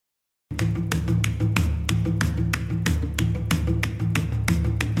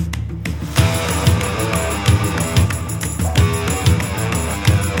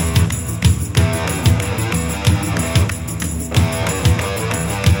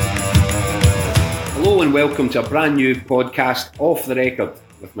Hello and welcome to a brand new podcast, Off the Record,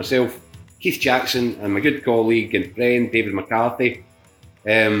 with myself, Keith Jackson, and my good colleague and friend, David McCarthy.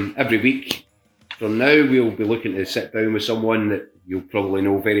 Every week from now, we'll be looking to sit down with someone that you'll probably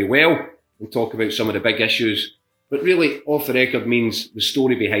know very well and talk about some of the big issues. But really, Off the Record means the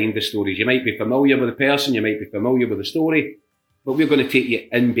story behind the stories. You might be familiar with the person, you might be familiar with the story, but we're going to take you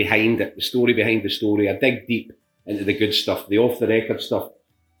in behind it, the story behind the story, a dig deep into the good stuff, the off the record stuff.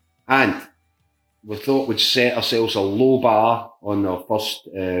 And we thought we'd set ourselves a low bar on our first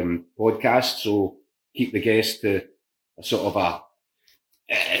podcast, so keep the guest to a sort of a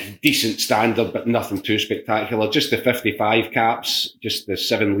decent standard, but nothing too spectacular. Just the 55 caps, just the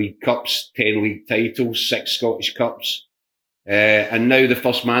 7 League Cups, 10 league titles, 6 Scottish Cups, and now the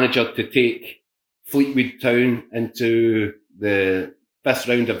first manager to take Fleetwood Town into the 5th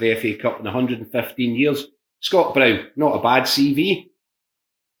round of the FA Cup in 115 years. Scott Brown, not a bad CV.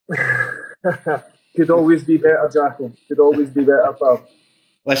 Could always be better, Jackal. Could always be better, pal.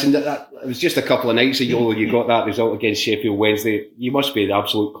 Listen, that it was just a couple of nights ago you got that result against Sheffield Wednesday. You must be the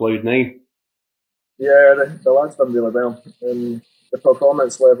absolute cloud nine. Yeah, the lads done really well. The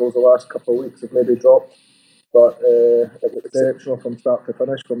performance levels the last couple of weeks have maybe dropped, but it was exceptional from start to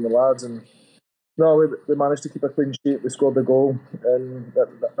finish from the lads. And no, we managed to keep a clean sheet. We scored the goal, and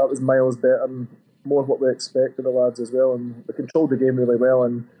that was miles better and more of what we expected of the lads as well. And we controlled the game really well.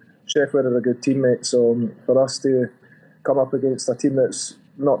 And Sheffield are a good teammate, so for us to come up against a team that's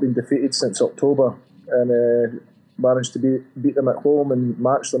not been defeated since October and managed to beat them at home and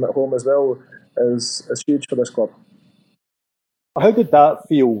match them at home as well is huge for this club. How did that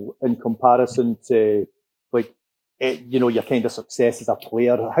feel in comparison to your kind of success as a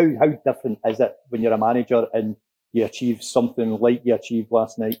player? How different is it when you're a manager and you achieve something like you achieved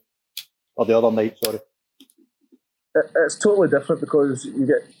last night, or the other night, sorry? It's totally different because you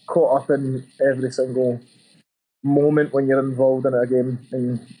get caught up in every single moment when you're involved in a game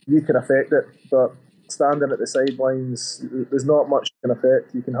and you can affect it, but standing at the sidelines, there's not much you can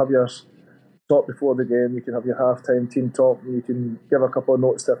affect. You can have your talk before the game, you can have your half-time team talk, and you can give a couple of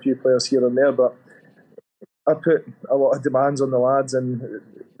notes to a few players here and there, but I put a lot of demands on the lads and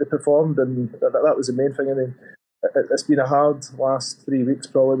they performed, and that was the main thing. I mean, it's been a hard last 3 weeks,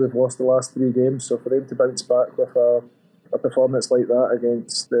 probably. We've lost the last 3 games, so for them to bounce back with a performance like that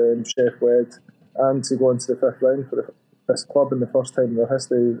against Sheffield and to go into the 5th round for this club in the first time in their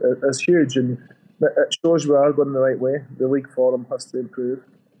history is huge, and it shows we are going the right way. The league form has to improve,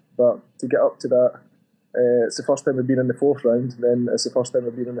 but to get up to that, it's the first time we've been in the 4th round, and then it's the first time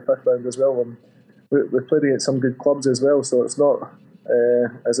we've been in the 5th round as well. And we played against some good clubs as well, so it's not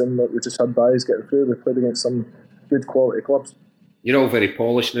as in that we just had buys getting through. We played against some good quality clubs. You're all very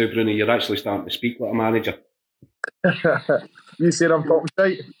polished now, Bruni. You're actually starting to speak like a manager. You said I'm talking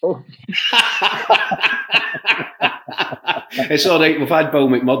shite. Oh. It's all right. We've had Bill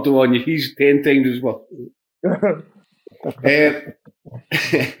McMurdo on you. He's 10 times as well.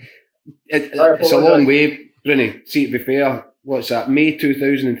 It's a long way, Bruni. See, to be fair, what's that? May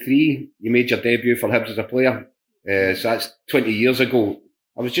 2003, you made your debut for Hibs as a player. So that's 20 years ago.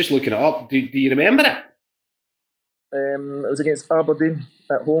 I was just looking it up. Do you remember it? It was against Aberdeen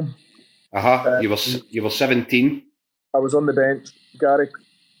at home. You were 17. I was on the bench. Gary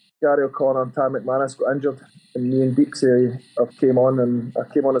O'Connor and Tam McManus got injured, and me and Dixie came on, and I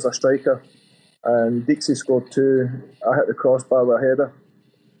came on as a striker. And Dixie scored 2. I hit the crossbar with a header.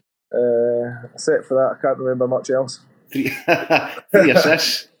 Except for that, I can't remember much else. 3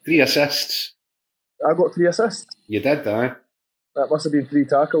 assists. 3 assists. I got 3 assists. You did, aye. That must have been 3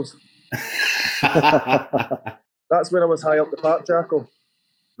 tackles. That's when I was high up the park, Jackal.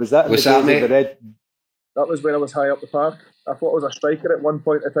 Was that the red? That was when I was high up the park. I thought I was a striker at one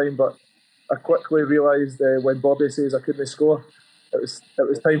point in time, but I quickly realised when Bobby says I couldn't score, it was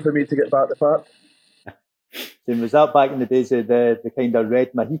time for me to get back to the park. And was that back in the days of the kind of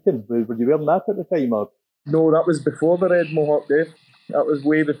red Mohican? Were you wearing that at the time, or? No, that was before the red mohawk, Dave. That was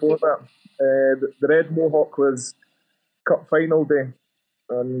way before that. The red mohawk was cup final day,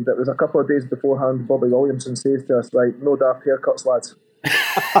 and it was a couple of days beforehand. Bobby Williamson says to us, right, no daft haircuts, lads.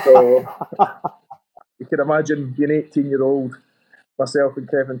 So you can imagine being 18-year-old, myself and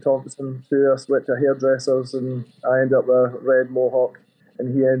Kevin Thompson, 2 of us went to hairdressers, and I ended up with a red mohawk,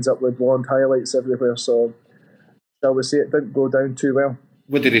 and he ends up with blonde highlights everywhere. So, shall we say, it didn't go down too well.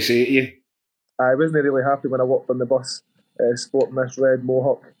 What did he say to you? I wasn't really happy when I walked on the bus sporting this red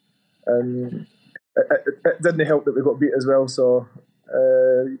mohawk, and it didn't help that we got beat as well. So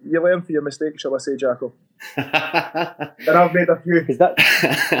you learn from your mistakes, shall I say, Jackal? And I've made a few. That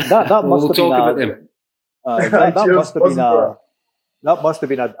must have been that must have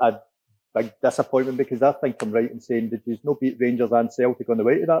been a big disappointment? Because I think I'm right in saying, did you not beat Rangers and Celtic on the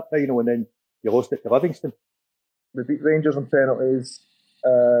way to that final, and then you lost it to Livingston? We beat Rangers on penalties. I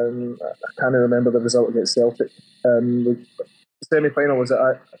can't remember the result against Celtic. The semi-final was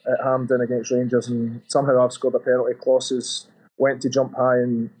at Hampden against Rangers, and somehow I've scored a penalty. Klosses went to jump high,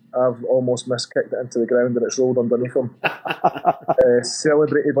 and I've almost miskicked it into the ground, and it's rolled underneath him.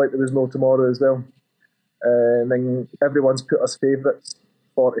 Celebrated like there was no tomorrow as well. And then everyone's put us favourites,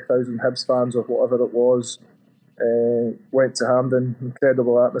 40,000 Hibs fans or whatever it was. Went to Hampden,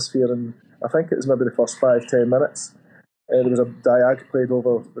 incredible atmosphere, and I think it was maybe the first 5-10 minutes. There was a diag played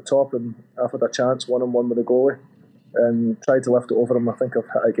over the top, and I've had a chance one-on-one with the goalie and tried to lift it over him. I think I've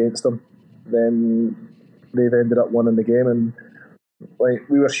hit against him. Then they've ended up winning the game, and like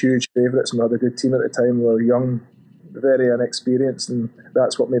we were huge favourites, and we had a good team at the time. We were young, very inexperienced, and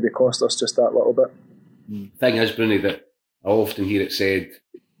that's what maybe cost us just that little bit. The thing is, Bruni, that I often hear it said,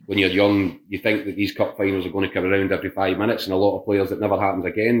 when you're young, you think that these cup finals are going to come around every 5 minutes, and a lot of players, it never happens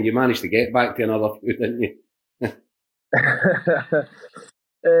again. You managed to get back to another few, didn't you?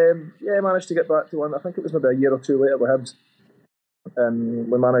 Yeah, I managed to get back to one. I think it was maybe a year or two later with Hibs.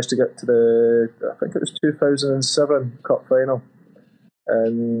 We managed to get to I think it was 2007 cup final.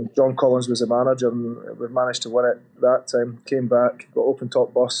 And John Collins was the manager, and we managed to win it that time. Came back, got open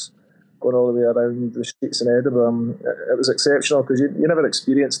top bus, going all the way around the streets in Edinburgh. It was exceptional because you never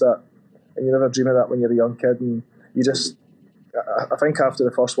experienced that, and you never dream of that when you're a young kid. And you just, I think after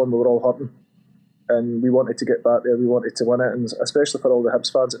the first one, we were all hurting, and we wanted to get back there. We wanted to win it, and especially for all the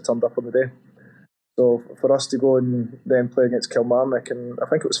Hibs fans that turned up on the day. So for us to go and then play against Kilmarnock, and I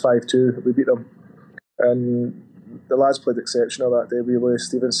think it was 5-2, we beat them, and the lads played exceptional that day. Louis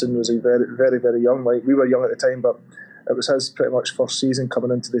Stevenson was a very, very, very young. Like, we were young at the time, but it was his pretty much first season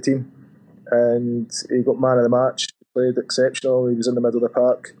coming into the team, and he got man of the match. Played exceptional. He was in the middle of the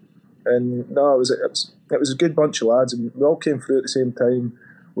park, and no, it was a good bunch of lads, and we all came through at the same time.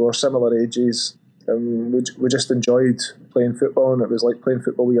 We were similar ages, and we just enjoyed playing football, and it was like playing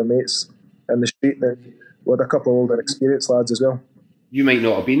football with your mates in the street. And we had a couple of older experienced lads as well. You might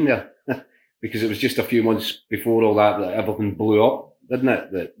not have been there. Because it was just a few months before all that everything blew up, didn't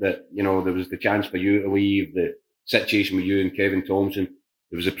it? That you know, there was the chance for you to leave, the situation with you and Kevin Thompson.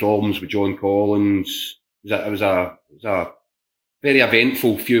 There was the problems with John Collins. It was a very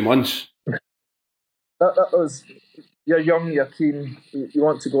eventful few months. That was, you're young, you're keen, you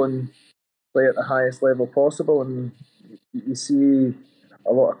want to go and play at the highest level possible, and you see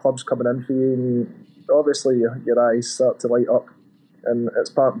a lot of clubs coming in for you, and obviously your eyes start to light up. And it's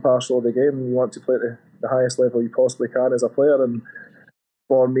part and parcel of the game. You want to play at the highest level you possibly can as a player. And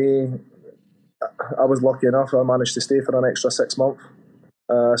for me, I was lucky enough. I managed to stay for an extra 6 months.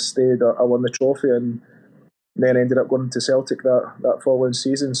 I won the trophy, and then ended up going to Celtic that following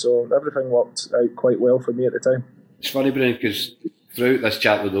season. So everything worked out quite well for me at the time. It's funny, Brian, because throughout this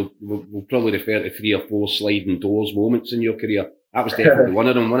chat, we'll probably refer to 3 or 4 sliding doors moments in your career. That was definitely one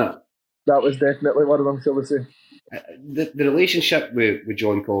of them, wasn't it? That was definitely one of them, shall we say. The relationship with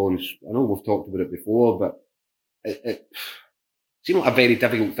John Collins, I know we've talked about it before, but it seemed like a very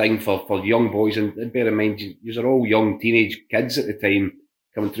difficult thing for young boys, and bear in mind, you are all young teenage kids at the time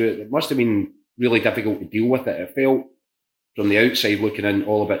coming through it. It must have been really difficult to deal with it. It felt, from the outside looking in,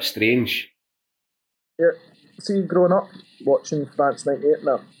 all a bit strange. Yeah, see, growing up, watching France 98 and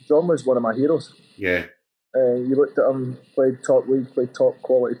that, John was one of my heroes. Yeah. You looked at him, played top league, played top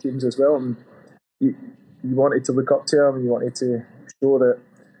quality teams as well, and you wanted to look up to him, and you wanted to show that,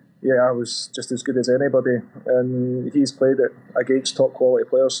 yeah, I was just as good as anybody. And he's played it against top quality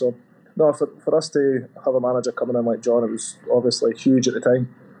players. So, no, for us to have a manager coming in like John, it was obviously huge at the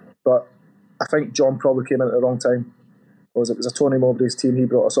time. But I think John probably came in at the wrong time, because it was a Tony Mowbray's team. He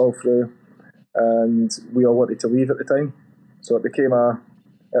brought us all through, and we all wanted to leave at the time. So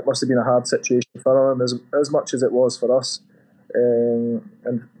it must have been a hard situation for him, as much as it was for us. And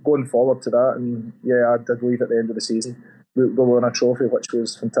going forward to that, and yeah, I did leave at the end of the season. We won a trophy, which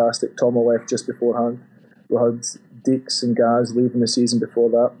was fantastic. Tomo left just beforehand. We had Deeks and Gaz leaving the season before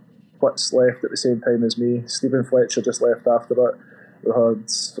that. Flitz left at the same time as me. Stephen Fletcher just left after that.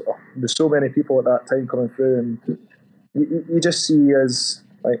 There's so many people at that time coming through, and you just see as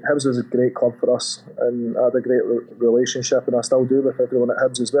like Hibs was a great club for us, and I had a great relationship, and I still do with everyone at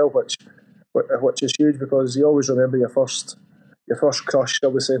Hibs as well, which is huge, because you always remember your first crush,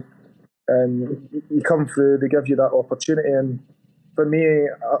 shall we say, and you come through, they give you that opportunity. And for me,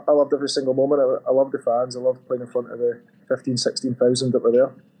 I loved every single moment. I loved the fans. I loved playing in front of the 15,000-16,000 that were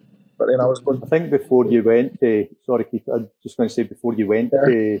there. But then I think before you went to, sorry Keith, I was just going to say, before you went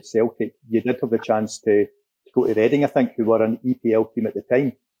to Celtic, you did have the chance to go to Reading, I think, who were an EPL team at the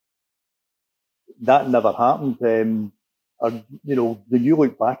time. that never happened. Or, you know, when you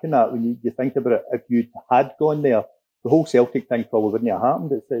look back on that, when you think about it, if you had gone there, the whole Celtic thing probably wouldn't have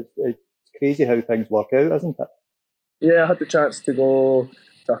happened. It's crazy how things work out, isn't it? Yeah, I had the chance to go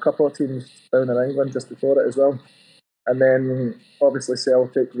to a couple of teams down in England just before it as well. And then obviously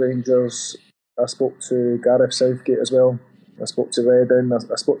Celtic, Rangers. I spoke to Gareth Southgate as well. I spoke to Reading.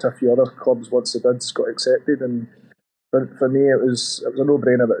 I spoke to a few other clubs once the bids got accepted. And for me, it was a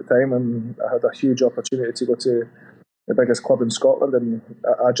no-brainer at the time. And I had a huge opportunity to go to the biggest club in Scotland, and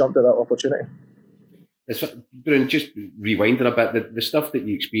I jumped at that opportunity. Bruin, just rewinding a bit, the stuff that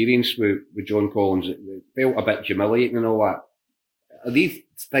you experienced with John Collins, it felt a bit humiliating and all that. Are these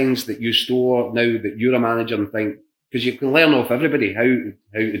things that you store now that you're a manager and think, because you can learn off everybody how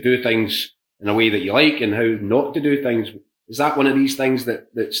to do things in a way that you like and how not to do things. Is that one of these things that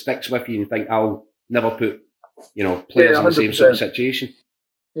sticks with you and think, I'll never put, players in the same sort of situation?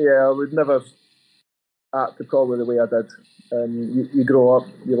 Yeah, I would never act probably the way I did. And you grow up,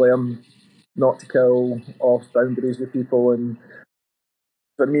 you learn not to kill off boundaries with people. And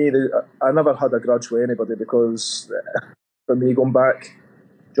for me, I never had a grudge with anybody, because for me, going back,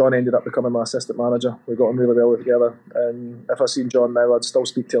 John ended up becoming my assistant manager. We got on really well together, and if I seen John now, I'd still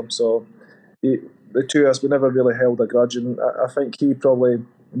speak to him. So the two of us, we never really held a grudge, and I think he probably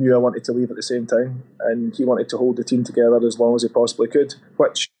knew I wanted to leave at the same time, and he wanted to hold the team together as long as he possibly could,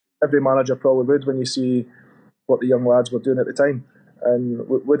 which every manager probably would when you see what the young lads were doing at the time. And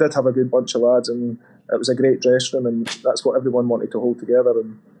we did have a good bunch of lads, and it was a great dressing room, and that's what everyone wanted to hold together,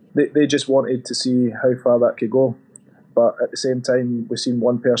 and they just wanted to see how far that could go. But at the same time, we've seen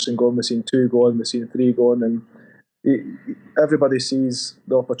one person going, we've seen two going, we've seen three going, and everybody sees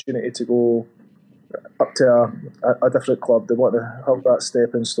the opportunity to go up to a different club. They want to have that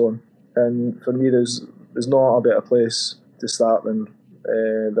stepping stone. And for me, there's not a better place to start than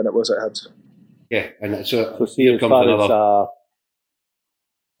it was at Hibs. Yeah, and so see, as far as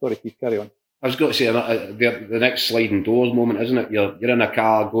sorry, Keith, carry on. I was going to say the next sliding doors moment, isn't it? You're in a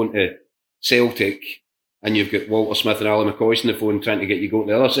car going to Celtic, and you've got Walter Smith and Ali McCoist on the phone trying to get you go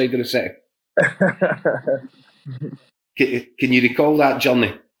to the other side of the city. Can you recall that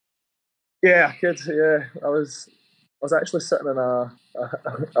journey? Yeah, I could. Yeah, I was actually sitting in a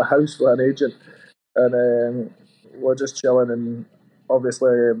house with an agent, and we're just chilling. And obviously,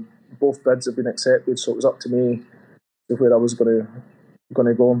 both bids have been accepted, so it was up to me to where I was going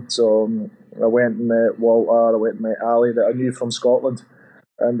to go. So I went and met Walter. I went and met Ali, that I knew from Scotland,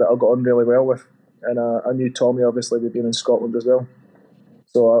 and that I got on really well with. And I knew Tommy, obviously, we'd been in Scotland as well.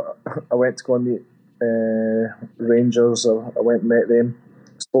 So I went to go and meet Rangers. I went and met them,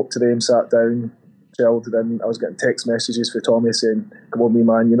 spoke to them, sat down, chilled. Then I was getting text messages for Tommy saying, "Come on, me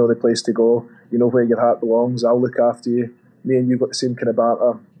man, you know the place to go. You know where your heart belongs. I'll look after you. Me and you got the same kind of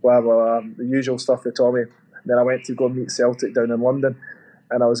banter, blah, blah, blah." The usual stuff for Tommy. Then I went to go and meet Celtic down in London,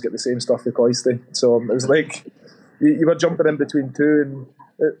 and I was getting the same stuff for Coisty. So it was like you were jumping in between two, and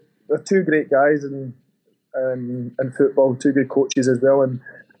they're two great guys in football, two good coaches as well. And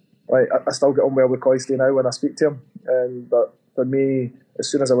like, I still get on well with Coisty now when I speak to him. But for me, as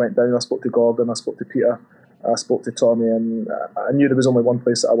soon as I went down, I spoke to Gordon, I spoke to Peter, I spoke to Tommy, and I knew there was only one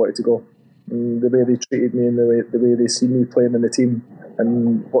place that I wanted to go. And the way they treated me, and the way they see me playing in the team,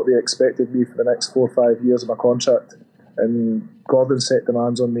 and what they expected me for the next 4 or 5 years of my contract. And Gordon set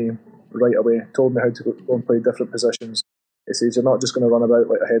demands on me right away, told me how to go and play different positions. He says, "You're not just going to run about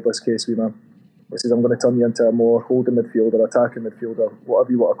like a headless case, wee man." He says, "I'm going to turn you into a more holding midfielder, attacking midfielder,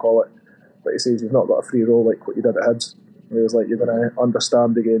 whatever you want to call it." But he says, "You've not got a free role like what you did at Hibs." And he was like, "You're going to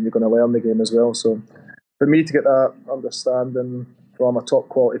understand the game, you're going to learn the game as well." So for me to get that understanding from a top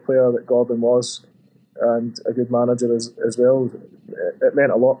quality player that Gordon was, and a good manager as well, it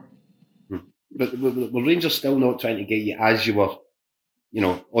meant a lot. But were Rangers still not trying to get you as you were,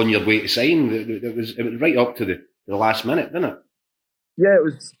 on your way to sign? It was right up to the last minute, didn't it? Yeah, it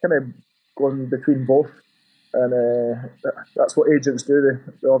was kind of going between both, and that's what agents do.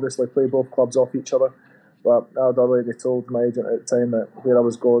 They obviously play both clubs off each other. But I'd already told my agent at the time that where I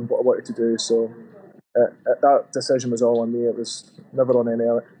was going, what I wanted to do. So that decision was all on me. It was never on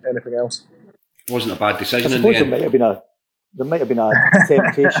anything else. It wasn't a bad decision. I suppose there might have been a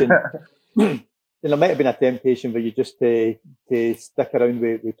temptation. There might have been a temptation for you just to stick around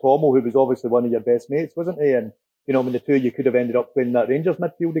with Tomo, who was obviously one of your best mates, wasn't he? And when the two of you could have ended up playing that Rangers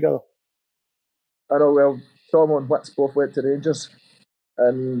midfield together. I know. Well, Tomo and Wicks both went to Rangers,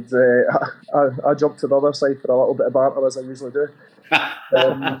 and I jumped to the other side for a little bit of banter, as I usually do.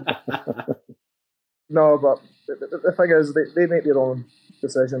 No, but the thing is, they make their own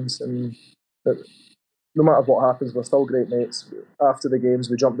decisions, and no matter what happens, we're still great mates. After the games,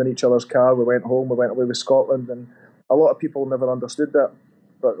 we jumped in each other's car, we went home, we went away with Scotland, and a lot of people never understood that.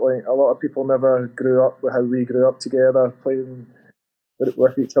 But like a lot of people never grew up with how we grew up together, playing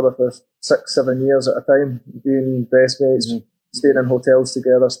with each other for 6-7 years at a time, being best mates, staying in hotels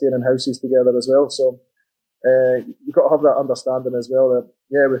together, staying in houses together as well. So you've got to have that understanding as well that,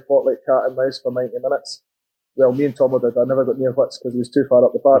 yeah, we fought like cat and mouse for 90 minutes. Well, me and Tom did. I never got near Wits because he was too far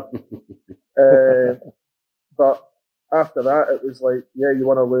up the park. But after that, it was like, yeah, you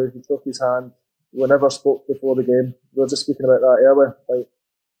want to lose. He took his hand. We never spoke before the game. We were just speaking about that earlier. Like,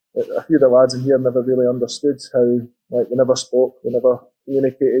 a few of the lads in here never really understood how, like, we never spoke. We never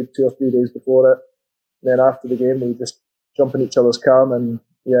communicated 2 or 3 days before it. And then after the game, we just jump in each other's car, and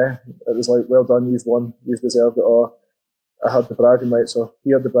yeah, it was like, well done, you've won, you've deserved it, or I had the bragging rights, or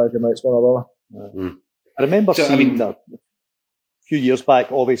he had the bragging rights, one or other. I remember seeing that a few years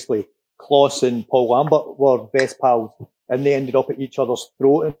back, obviously, Kloss and Paul Lambert were best pals, and they ended up at each other's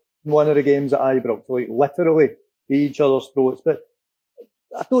throat in one of the games at Ibrox, like literally at each other's throats. But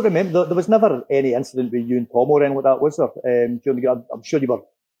I don't remember, there was never any incident with you and Tom or anything like that, was there? During the game? I'm sure you were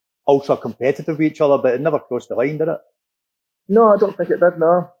ultra competitive with each other, but it never crossed the line, did it? No, I don't think it did,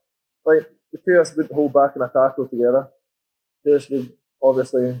 no. Like, the two of us wouldn't hold back in a tackle together. Just would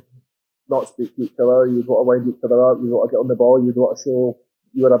obviously not speak to each other. You've got to wind each other up, you've got to get on the ball, you've got to show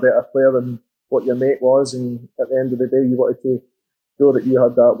you were a better player than what your mate was, and at the end of the day, you wanted to show that you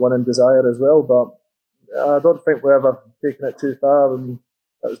had that winning desire as well. But I don't think we ever taken it too far, and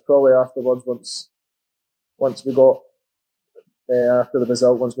it was probably afterwards, once we got after the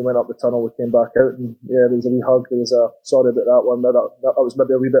result, once we went up the tunnel, we came back out, and yeah, there was a wee hug. There was a sorry about that one. That was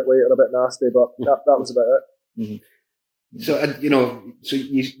maybe a wee bit later, a bit nasty, but that was about it. Mm-hmm. So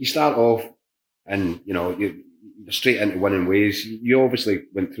you start off, and you're straight into winning ways. You obviously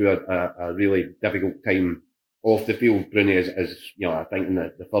went through a really difficult time off the field, Bruni, as I think in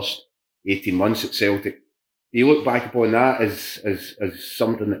the first 18 months at Celtic. Do you look back upon that as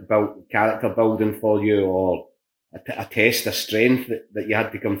something that built character building for you, or a test of strength that you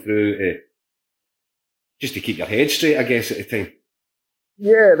had to come through just to keep your head straight, I guess, at the time?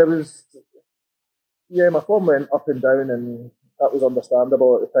 Yeah, my form went up and down, and that was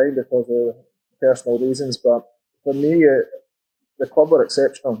understandable at the time because of personal reasons. But for me, the club were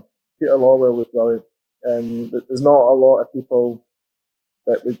exceptional. Peter Lawwell was brilliant, and there's not a lot of people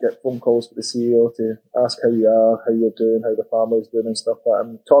that would get phone calls for the CEO to ask how you are, how you're doing, how the family's doing and stuff like that.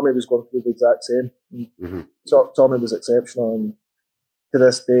 And Tommy was going through the exact same. Mm-hmm. So Tommy was exceptional, and to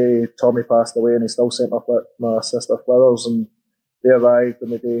this day, Tommy passed away, and he still sent my sister flowers, and they arrived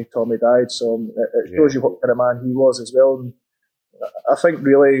on the day Tommy died. So it shows you what kind of man he was as well. And I think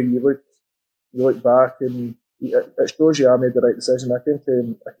really you look back, and it shows you I made the right decision. I came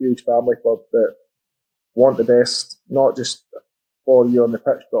to a huge family club that want the best, not just for you on the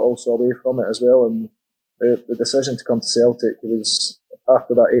pitch, but also away from it as well. And the decision to come to Celtic was,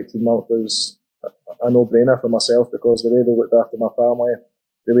 after that 18 months, was a no-brainer for myself, because the way they looked after my family,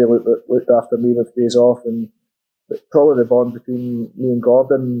 the way they looked after me with days off, and probably the bond between me and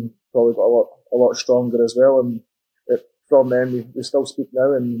Gordon probably got a lot stronger as well. And from then, we still speak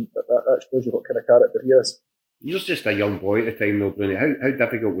now, and that shows you what kind of character he is. You were just a young boy at the time, though, Bruni. How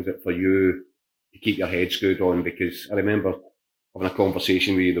difficult was it for you to keep your head screwed on? Because I remember having a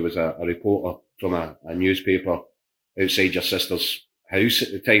conversation with you. There was a reporter from a newspaper outside your sister's house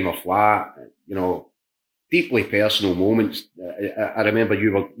at the time, or flat. Deeply personal moments. I remember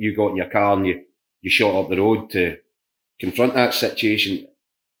you got in your car and you shot up the road to confront that situation.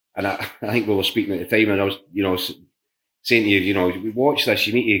 And I think we were speaking at the time, and I was, saying to you, watch this.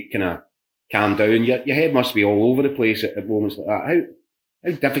 You need to kind of calm down. Your head must be all over the place at moments like that.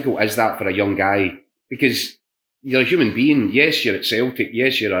 How difficult is that for a young guy? Because you're a human being. Yes, you're at Celtic.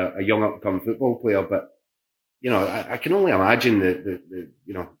 Yes, you're a young up-and-coming football player. But I can only imagine the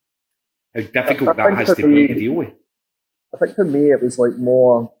how difficult that has to be to deal with. I think for me it was like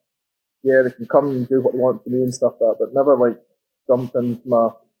more, yeah, they can come and do what they want to me and stuff like that, but never like jumped in my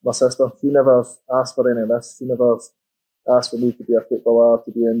sister. She never asked for any of this. She never asked for me to be a footballer,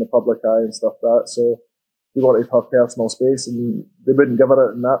 to be in the public eye and stuff like that. So she wanted her personal space, and they wouldn't give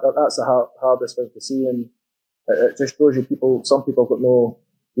her it, and that's the hardest thing to see. And it just shows you some people got no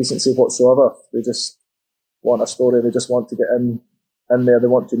decency whatsoever. They just want a story. They just want to get in there. They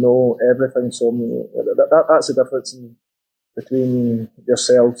want to know everything. So that's the difference between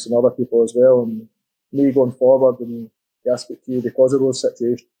yourselves and other people as well. And me going forward, and I speak to you because of those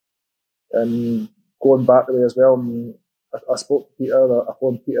situations, and going back the way as well. And I spoke to Peter. I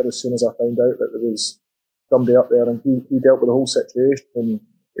phoned Peter as soon as I found out that there was somebody up there, and he dealt with the whole situation. And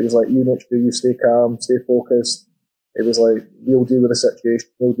He was like, you need to do, you stay calm, stay focused. It was like, we'll deal with the situation,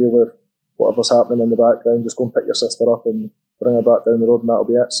 we'll deal with whatever's happening in the background, just go and pick your sister up and bring her back down the road and that'll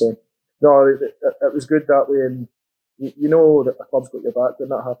be it. So, no, it was good that way, and you know that the club's got your back when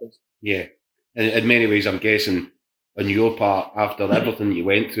that happens. Yeah, in many ways, I'm guessing on your part, after everything you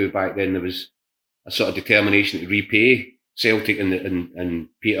went through back then, there was a sort of determination to repay Celtic and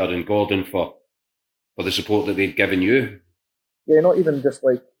Peter and Gordon for the support that they'd given you. Yeah, not even just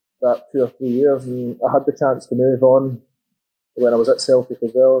like that 2 or 3 years, and I had the chance to move on when I was at Celtic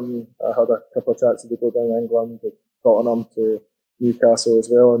as well, and I had a couple of chances to go down to England, to Tottenham, to Newcastle as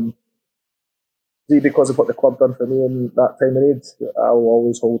well, and see, because of what the club done for me in that time of need, I will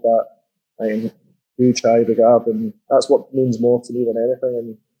always hold that in huge high regard, and that's what means more to me than anything.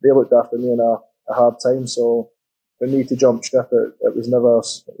 And they looked after me in a hard time, so for me to jump ship, it was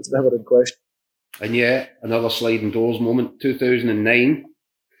never in question. And yeah, another sliding doors moment, 2009.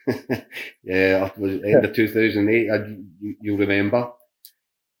 Yeah, it was end of 2008. You'll remember.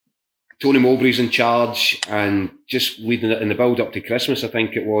 Tony Mowbray's in charge, and just leading it in the build up to Christmas, I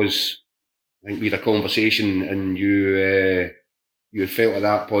think we had a conversation, and you had felt at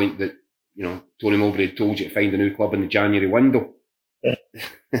that point that, you know, Tony Mowbray had told you to find a new club in the January window. Yeah.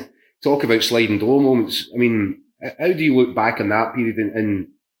 Talk about sliding door moments. I mean, how do you look back on that period, and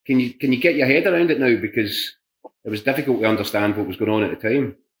can you get your head around it now? Because it was difficult to understand what was going on at the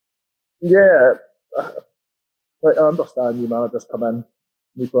time. Yeah, like, I understand new managers come in,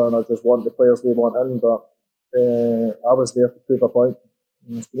 new managers want the players they want in, but I was there to prove a point.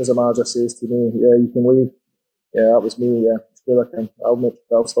 And as soon as a manager says to me, "Yeah, you can leave," yeah, that was me. Yeah, sure I can.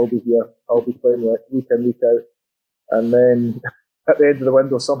 I'll still be here. I'll be playing week in, week out. And then at the end of the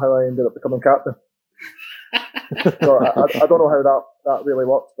window, somehow I ended up becoming captain. So I don't know how that really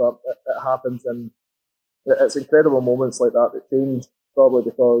works, but it happens, and it's incredible moments like that change, probably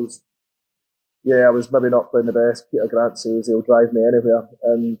because, yeah, I was maybe not playing the best. Peter Grant says he'll drive me anywhere,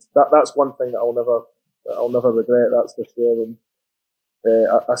 and that's one thing that I'll never regret. That's for sure. And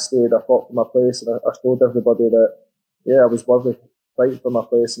I stayed. I fought for my place, and I showed everybody that, yeah, I was worthy fighting for my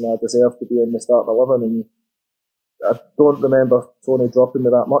place, and I deserved to be in the starting 11. And I don't remember Tony dropping me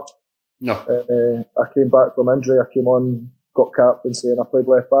that much. No. I came back from injury. I came on, got captaincy, and I played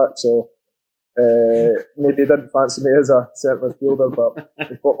left back. So maybe he didn't fancy me as a centre midfielder, but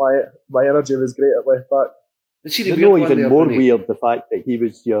he thought my energy was great at left back. You know, even more weird the fact that he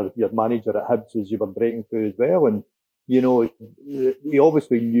was your manager at Hibs as you were breaking through as well, and you know, he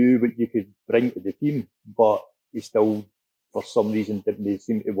obviously knew what you could bring to the team, but he still, for some reason, didn't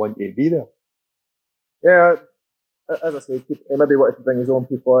seem to want you to be there. Yeah, as I say, he maybe wanted to bring his own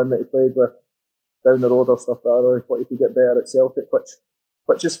people in that he played with down the road or stuff like that, or he thought he could get better at Celtic,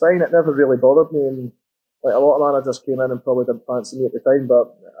 which is fine. It never really bothered me, and like a lot of managers came in and probably didn't fancy me at the time,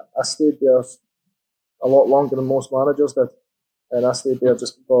 but I stayed there a lot longer than most managers did, and I stayed there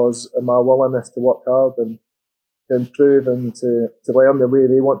just because of my willingness to work hard and to improve and to learn the way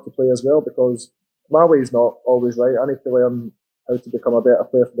they want to play as well, because my way is not always right. I need to learn how to become a better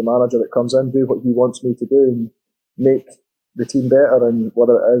player for the manager that comes in, do what he wants me to do, and make the team better, and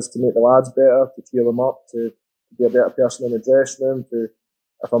whether it is to make the lads better, to cheer them up, to be a better person in the dressing room, to,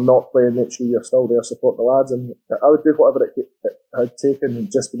 if I'm not playing, make sure you're still there supporting the lads, and I would do whatever it had taken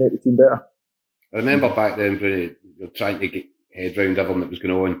just to make the team better. I remember back then when you were trying to get head round everything that was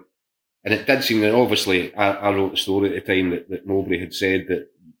going on, and it did seem that, obviously, I wrote the story at the time that Mowbray had said that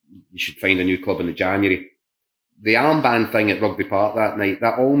you should find a new club in the January. The armband thing at Rugby Park that night,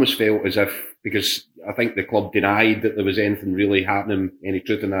 that almost felt as if, because I think the club denied that there was anything really happening, any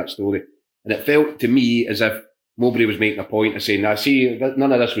truth in that story. And it felt to me as if Mowbray was making a point of saying, "I see,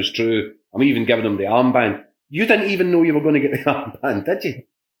 none of this was true. I'm even giving him the armband." You didn't even know you were going to get the armband, did you?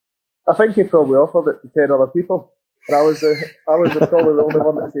 I think he probably offered it to 10 other people. And I was probably the only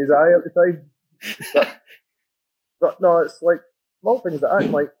one that says aye at the time. But no, it's like small things that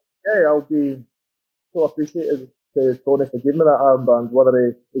I'm like, yeah, I'll be so appreciative to Tony for giving me that armband,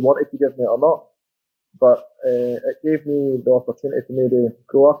 whether he wanted to give me it or not. But it gave me the opportunity to maybe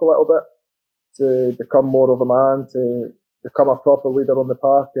grow up a little bit, to become more of a man, to become a proper leader on the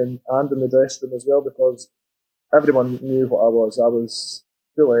park and in the dressing room as well, because everyone knew what I was. I was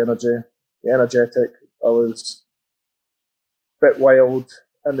full of energy, energetic. I was a bit wild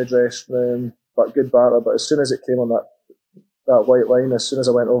in the dressing room, but good batter. But as soon as it came on that white line, as soon as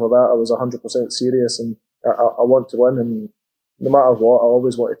I went over that, I was 100% serious, and I want to win. And no matter what, I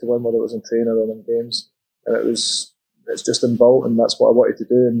always wanted to win, whether it was in training or in games. And it's just inbuilt, and that's what I wanted to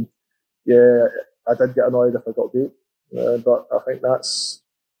do. And yeah, I did get annoyed if I got beat, but I think that's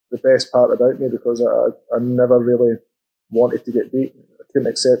the best part about me, because I never really wanted to get beat. couldn't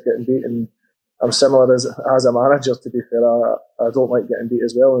accept getting beat. And I'm similar as a manager, to be fair. I don't like getting beat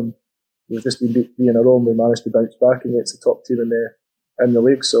as well. And we've just been beat 3 in a row and we managed to bounce back against the top team in the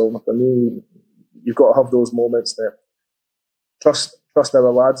league. So for me, you've got to have those moments that trust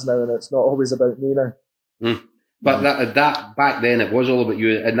our lads now, and it's not always about me now. But that back then it was all about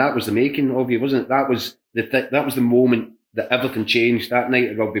you, and that was the making of you, wasn't it? That was the moment that everything changed that night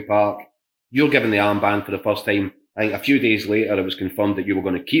at Rugby Park. You're given the armband for the first time. I think a few days later it was confirmed that you were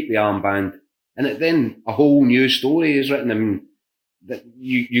going to keep the armband, and then a whole new story is written. I mean, that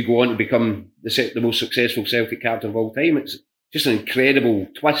you go on to become the most successful Celtic captain of all time. It's just an incredible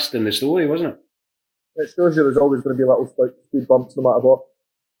twist in the story, wasn't it? It shows you there's always going to be little speed bumps no matter what.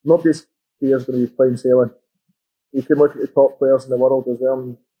 Nobody's career is going to be plain sailing. You can look at the top players in the world as well,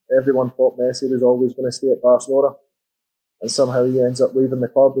 and everyone thought Messi was always going to stay at Barcelona, and somehow he ends up leaving the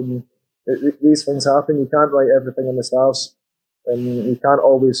club. And these things happen. You can't write everything in the stars, and you can't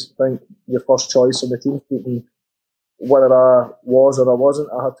always think your first choice on the team sheet. And whether I was or I wasn't,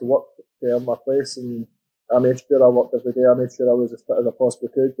 I had to work to earn my place, and I made sure I worked every day. I made sure I was as fit as I possibly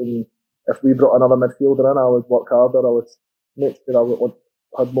could, and if we brought another midfielder in, I would work harder. I would make sure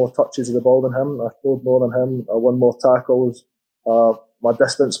I had more touches of the ball than him. I scored more than him. I won more tackles. My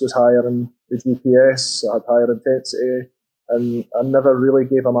distance was higher in the GPS. I had higher intensity, and I never really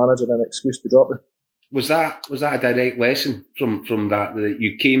gave a manager an excuse to drop me. Was that a direct lesson from that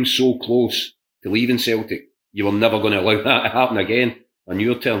you came so close to leaving Celtic? You were never going to allow that to happen again on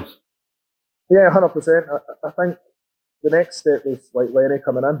your terms. Yeah, 100%. I think the next step was like Lenny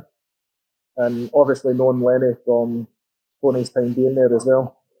coming in. And obviously knowing Lenny from Tony's time being there as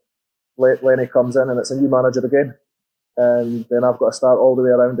well. Lenny comes in and it's a new manager again. And then I've got to start all the way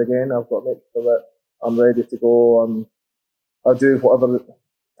around again. I've got to make sure that I'm ready to go. And I do whatever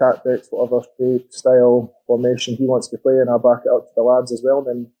tactics, whatever shape, style, formation he wants to play, and I back it up to the lads as well.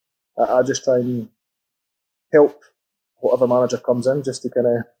 And I just try and help whatever manager comes in just to kind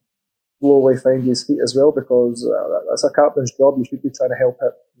of slowly find his feet as well, because that's a captain's job. You should be trying to help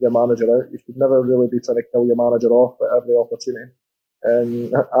your manager out. You should never really be trying to kill your manager off at every opportunity.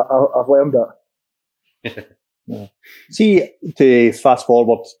 And I've learned that. Yeah. See, to fast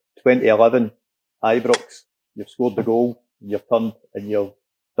forward 2011, Ibrox, you've scored the goal, you've turned and you've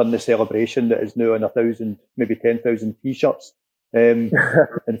done the celebration that is now on 1,000, maybe 10,000 t-shirts in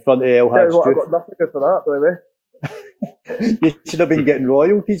front of El Hadj. I've got nothing good for that, by the way. You should have been getting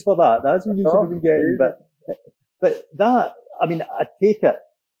royalties for that. That's what you should have been getting. But that, I mean, I take it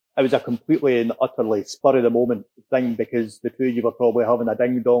was a completely and utterly spur of the moment thing, because the two of you were probably having a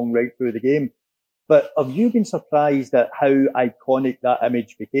ding dong right through the game. But have you been surprised at how iconic that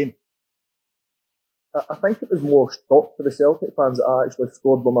image became? I think it was more shock for the Celtic fans that I actually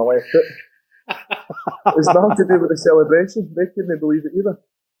scored with my left foot. It was nothing to do with the celebration. They couldn't believe it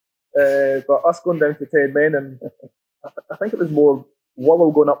either. But us going down to 10 men, and I think it was more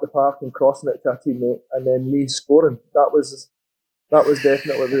Willow going up the park and crossing it to a teammate, and then me scoring. That was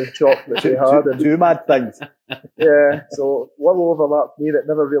definitely the shock that they had. Two mad things. Yeah, so Willow overlapped me. That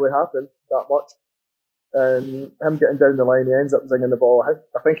never really happened that much. And him getting down the line, he ends up zinging the ball.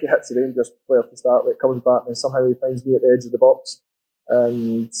 I think he hits the Rangers player to start with, comes back, and somehow he finds me at the edge of the box.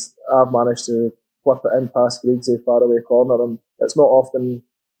 And I've managed to flip it in past Griggsy far away corner. And it's not often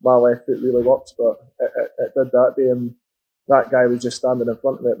my left foot really works, but it did that day. And that guy was just standing in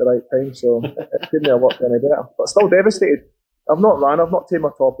front of me at the right time, so it couldn't have worked any better. But still devastated. I've not ran, I've not taken my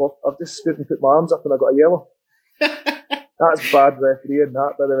top off. I've just stood and put my arms up and I got a yellow. That's bad refereeing,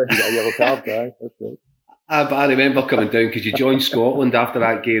 that, by the way. You got a yellow card, guy. That's good. But I remember coming down because you joined Scotland after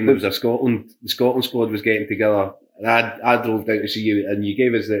that game. There was the Scotland squad was getting together. And I drove down to see you, and you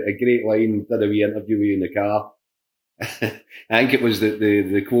gave us a great line, did a wee interview with you in the car. I think it was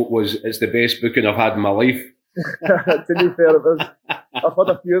the quote was, "It's the best booking I've had in my life." To be fair, it was. I've had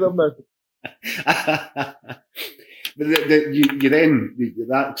a few of them now. But you then,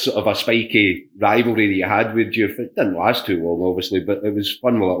 that sort of a spiky rivalry that you had with Diouf, it didn't last too long, obviously, but it was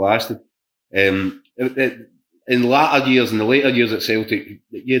fun while it lasted. In the later years at Celtic,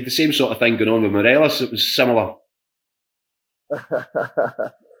 you had the same sort of thing going on with Morelos. It was similar.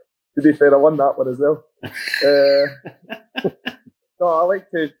 To be fair, I won that one as well. No, I like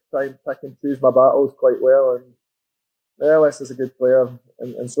to try and pick and choose my battles quite well, and Morelos is a good player,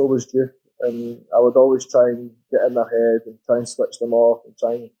 and so was Diouf. And I would always try and get in their head and try and switch them off and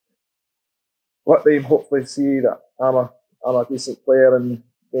try and let them hopefully see that I'm a decent player, and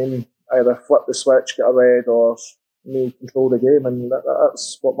then either flip the switch, get a red, or me control the game. And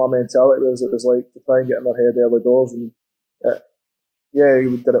that's what my mentality was. It was like to try and get in their head early doors. And yeah,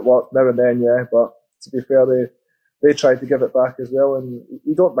 did it work now and then? Yeah, but to be fair, they tried to give it back as well, and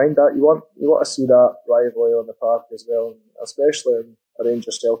you don't mind that. You want to see that rivalry on the park as well, especially in a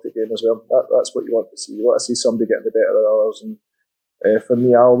Rangers Celtic game as well. That's what you want to see. You want to see somebody getting the better of others, and for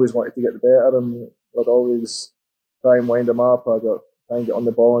me, I always wanted to get the better, and I'd always try and wind them up. I'd try and get on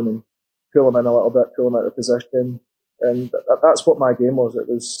the ball and pull them in a little bit, pull them out of position, and that's what my game was. It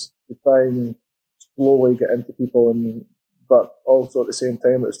was to try and slowly get into people, but also at the same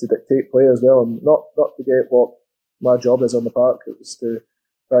time, it was to dictate play as well, and not forget what my job is on the park. It was to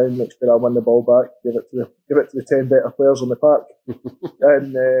try and make sure I win the ball back, give it to the 10 better players on the park,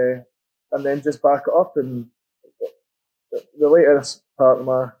 and then just back it up. And the later part of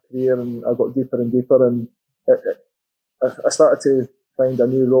my career, and I got deeper and deeper, and I started to find a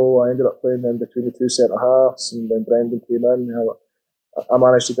new role. I ended up playing in between the two centre halves, and when Brendan came in, I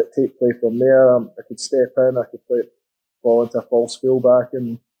managed to dictate play from there. I could step in, I could play ball into a false fullback,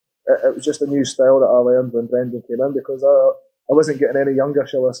 and it was just a new style that I learned when Brendan came in, because I wasn't getting any younger,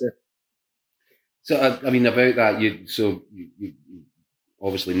 shall I say. So, I mean, about that, you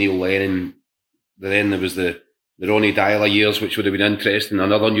obviously Neil Lennon, then there was the Ronnie Dyler years, which would have been interesting,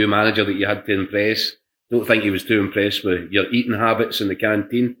 another new manager that you had to impress. Don't think he was too impressed with your eating habits in the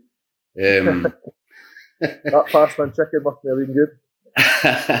canteen. That Passman chicken must have been good.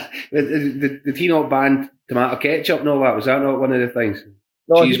 Did he not ban tomato ketchup and all that? Was that not one of the things?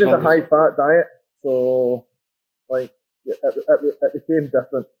 No, he did a high-fat diet, so like it became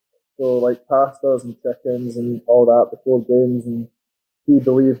different. So like pastas and chickens and all that before games, and he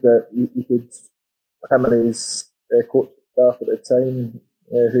believed that you could, him and his coach staff at the time,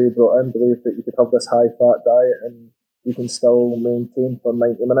 who he brought in, believed that you could have this high-fat diet and you can still maintain for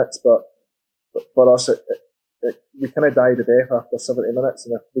 90 minutes, but for us, we kind of died to death after 70 minutes,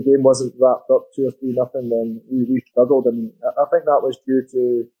 and if the game wasn't wrapped up 2 or 3-0, then we struggled, and I think that was due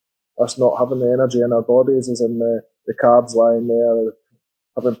to us not having the energy in our bodies, as in the carbs lying there,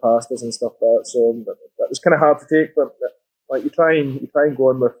 having pastas and stuff like that. So that was kind of hard to take, but like you try and go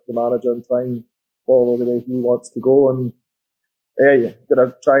in with the manager and try and follow the way he wants to go, and did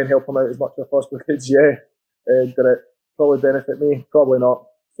I try and help him out as much as I possibly could? Yeah. Did it probably benefit me? Probably not.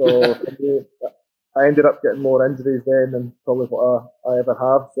 So I ended up getting more injuries then than probably what I ever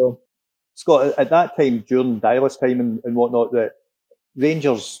have. So, Scott, at that time, during Dyler's time and whatnot, that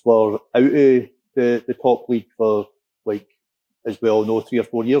Rangers were out of the top league for, like, as we all know, 3 or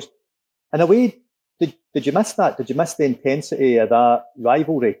 4 years. In a way, did you miss that? Did you miss the intensity of that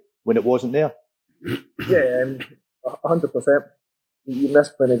rivalry when it wasn't there? Yeah, 100%. You miss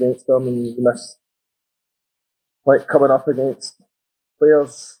playing against them, and you miss like coming up against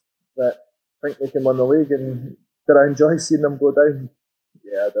players that think they can win the league. And did I enjoy seeing them go down?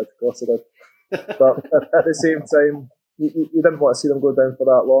 Yeah, I did, of course I did. But at the same time, you didn't want to see them go down for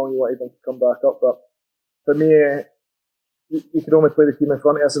that long. You wanted them to come back up. But for me, you could only play the team in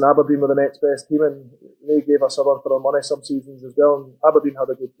front of us, and Aberdeen were the next best team, and they gave us a run for our money some seasons as well. And Aberdeen had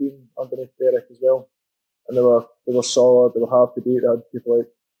a good team underneath Derek as well, and they were solid. They were hard to beat. They had people like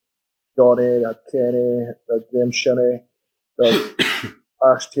Johnny, they had Kenny, they had Graham Shinney, they had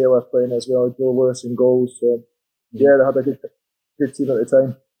Ash Taylor playing as well, Joe Lewis in goals. So yeah, they had a good team at the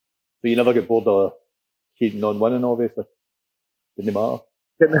time. So you never get bored of cheating on winning, obviously. Didn't matter.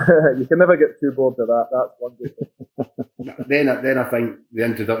 You can never get too bored of that. That's one good thing. Then I think the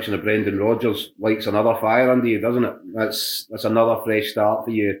introduction of Brendan Rodgers lights another fire under you, doesn't it? That's another fresh start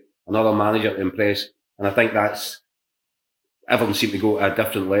for you, another manager to impress, and I think everyone seemed to go at a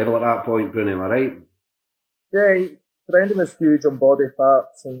different level at that point. Bruno, am I right? Yeah, Brendan was huge on body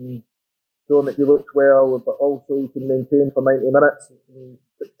parts and showing that you looked well, but also you can maintain for 90 minutes.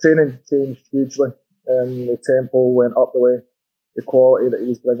 The training changed hugely, and the tempo went up the way. The quality that he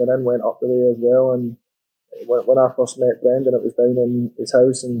was bringing in went up the way as well. And when I first met Brendan, it was down in his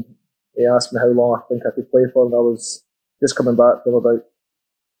house, and he asked me how long I think I could play for, and I was just coming back from about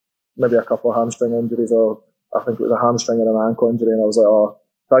maybe a couple of hamstring injuries, or I think it was a hamstring and an ankle injury, and I was like,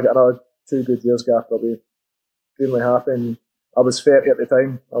 if I get another 2 good years, Gaff, I'll be extremely happy. And I was 30 at the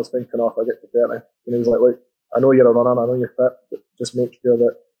time. I was thinking, if I get to 30. And he was like, look, I know you're a runner, I know you're fit, but just make sure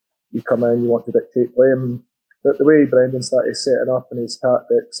that you come in, you want to dictate play. And the way Brendan started setting up and his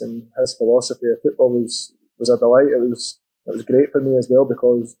tactics and his philosophy of football was a delight. It was great for me as well,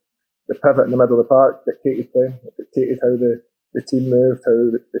 because the pivot in the middle of the park dictated play. It dictated how the team moved,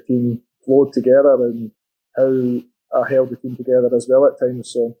 how the team flowed together, and how I held the team together as well at times.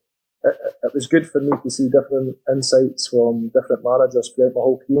 So it was good for me to see different insights from different managers throughout my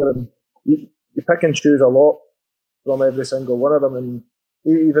whole career. And you pick and choose a lot from every single one of them. And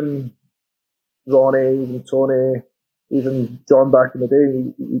even Ronnie, even Tony, even John back in the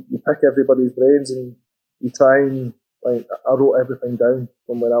day, you pick everybody's brains, and you try and, like, I wrote everything down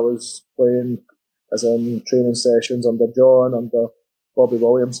from when I was playing, as in training sessions under John, under Bobby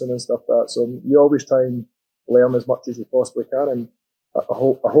Williamson and stuff like that. So you always try and learn as much as you possibly can, and I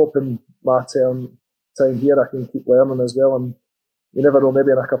hope in my time here I can keep learning as well. And you never know,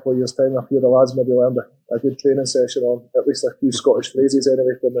 maybe in a couple of years' time, a few of the lads maybe learned a good training session, or at least a few Scottish phrases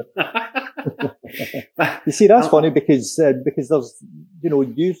anyway from You see, that's funny because there's,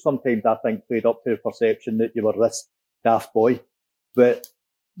 you sometimes, I think, played up to the perception that you were this daft boy, but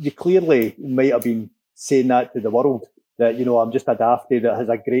you clearly might have been saying that to the world, that, I'm just a dafty that has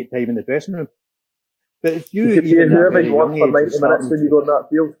a great time in the dressing room. But if you could be whoever you want for 90 minutes when you go on that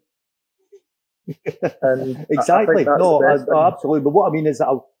field. And exactly. No, absolutely. But what I mean is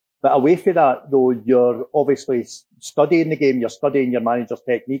that, but away from that, though, you're obviously studying the game, you're studying your manager's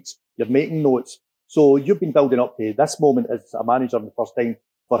techniques, you're making notes. So you've been building up to this moment as a manager the first time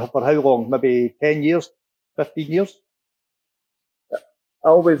for how long? Maybe 10 years, 15 years? I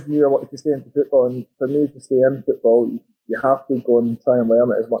always knew I wanted to stay into football, and for me to stay in football, you have to go and try and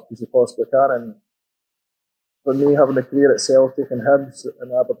learn it as much as you possibly can. And for me, having a career at Celtic and Hibs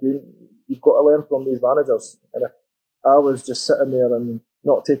and Aberdeen, you've got to learn from these managers. And if I was just sitting there and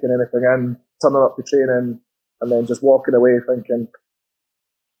not taking anything in, turning up to training, and then just walking away thinking,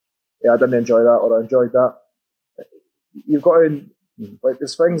 yeah, I didn't enjoy that, or I enjoyed that. You've got to, like,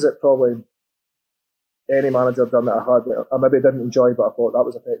 there's things that probably any manager done that I maybe didn't enjoy, but I thought that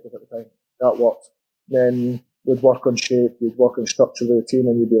was effective at the time. That worked. Then we'd work on shape, we'd work on structure of the team,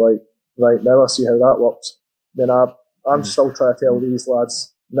 and you'd be like, right, now I see how that works. Then I'm still trying to tell these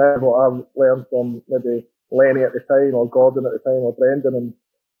lads now what I've learned from maybe Lenny at the time, or Gordon at the time, or Brendan,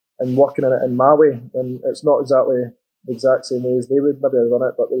 and working in it in my way. And it's not exactly the exact same way as they would maybe run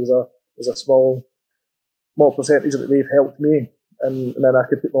it, but there's a small percentage that they've helped me, and then I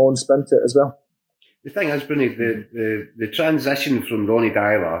could put my own spin to it as well. The thing is, Bruni, the transition from Ronnie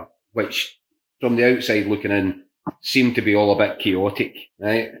Dyler, which from the outside looking in seemed to be all a bit chaotic,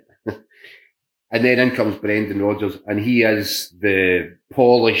 right? And then in comes Brendan Rodgers, and he is the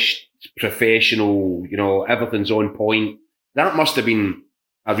polished, professional, everything's on point. That must have been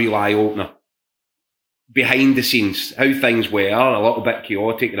a real eye-opener. Behind the scenes, how things were a little bit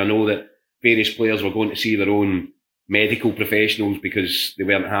chaotic, and I know that various players were going to see their own medical professionals because they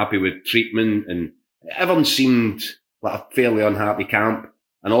weren't happy with treatment, and everyone seemed like a fairly unhappy camp,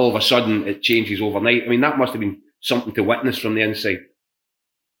 and all of a sudden it changes overnight. I mean, that must have been something to witness from the inside.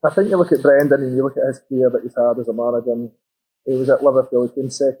 I think you look at Brendan and you look at his career that he's had as a manager, and he was at Liverpool, he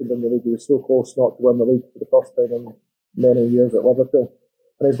came second in the league, he was so close not to win the league for the first time in many years at Liverpool.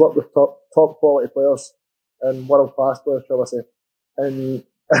 And he's worked with top quality players and world class players, shall I say. And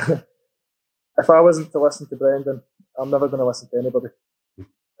if I wasn't to listen to Brendan, I'm never going to listen to anybody.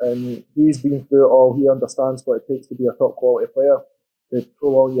 And he's been through it all, he understands what it takes to be a top quality player, to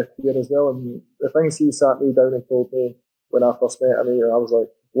prolong your career as well. And the things he sat me down and told me when I first met him, I was like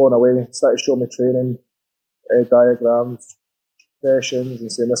blown away. He started showing me training diagrams, sessions,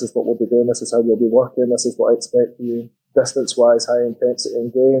 and saying, this is what we'll be doing, this is how we'll be working, this is what I expect of you, distance-wise, high intensity in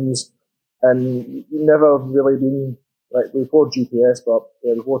games. And you never really been, like, before GPS, but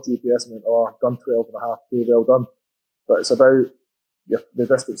before GPS, I went, I've done 12.5K, well done. But it's about the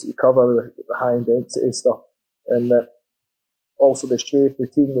distance that you cover, the high intensity stuff. And also the shape, the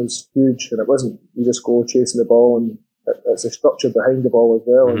team was huge, and it wasn't you just go chasing the ball, and it's a structure behind the ball as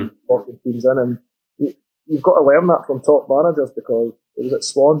well, and working teams in. And you've got to learn that from top managers, because he was at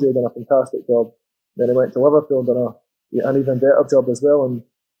Swansea, done a fantastic job. Then he went to Liverpool and done an even better job as well. And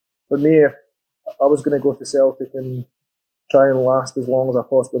for me, I was going to go to Celtic and try and last as long as I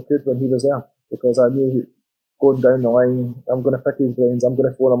possibly could when he was there, because I knew going down the line, I'm going to pick his brains, I'm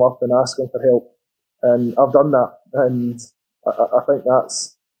going to phone him up and ask him for help. And I've done that, and I think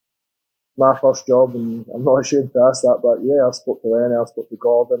that's my first job, and I'm not ashamed to ask that. But yeah, I spoke to Lenny, I spoke to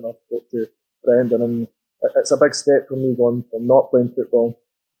Gordon, I spoke to Brendan, and it's a big step for me going from not playing football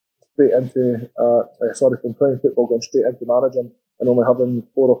straight into, from playing football going straight into managing, and only having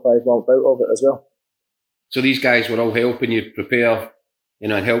 4 or 5 months out of it as well. So these guys were all helping you prepare,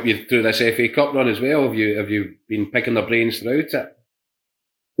 and help you through this FA Cup run as well. Have you been picking their brains throughout it?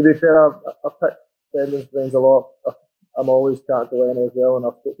 To be fair, I picked Brendan's brains a lot. I'm always chatting to Lenny as well, and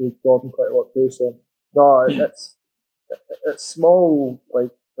I've spoken to Gordon quite a lot too. So no, it's small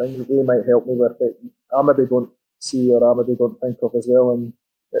like things that they might help me with that I maybe don't see or I maybe don't think of as well. And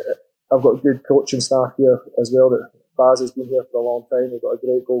I've got a good coaching staff here as well. That Baz has been here for a long time. We've got a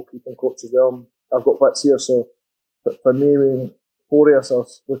great goalkeeping coach as well. I've got Wits here, so for me, 4 of us are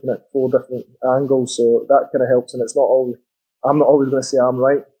looking at 4 different angles, so that kind of helps. And it's not always, I'm not always going to say I'm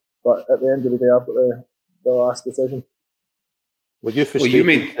right, but at the end of the day, I've got the last decision. Were you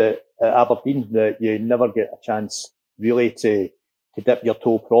frustrated at Aberdeen that you never get a chance really to dip your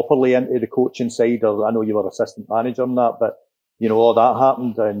toe properly into the coaching side? Or I know you were assistant manager on that, but you know all that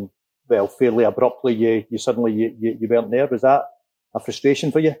happened, and well, fairly abruptly, you suddenly you weren't there. Was that a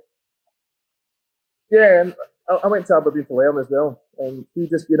frustration for you? Yeah, and I went to Aberdeen to learn as well, and he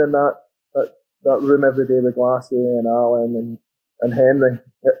just being in that room every day with Glassy and Alan and Henry.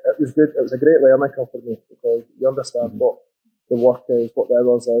 It was good. It was a great learning curve for me because you understand what the work is, what the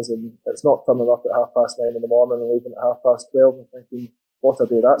hours is, and it's not turning up at 9:30 in the morning and leaving at 12:30 and thinking, what a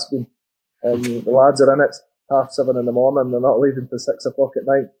day that's been. And the lads are in it 7:30 in the morning, they're not leaving till 6 o'clock at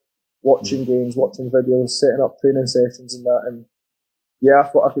night, watching games, watching videos, setting up training sessions and that. And yeah, I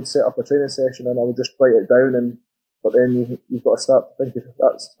thought I could set up a training session and I would just write it down, but then you've got to start thinking,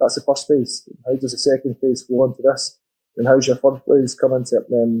 that's the first phase. How does the second phase go on to this? And how's your third phase come into it?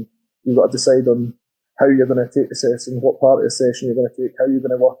 And then you've got to decide on how you're going to take the session, what part of the session you're going to take, how you're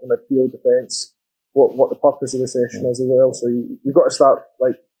going to work on the field defence, what the purpose of the session is as well. So you've got to start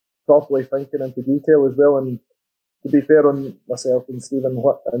properly thinking into detail as well. And to be fair on myself and Stephen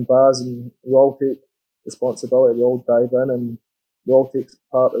and Baz, and we all take responsibility, we all dive in and we all take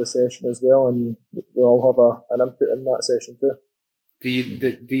part of the session as well, and we all have an input in that session too. Do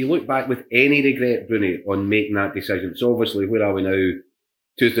you look back with any regret, Bruni, on making that decision? So obviously, where are we now?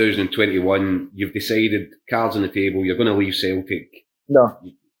 2021, you've decided, cards on the table, you're going to leave Celtic. No.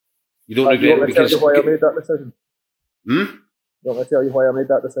 You don't regret it because... Do you want me to tell you why I made that decision? Hmm? You want me to tell you why I made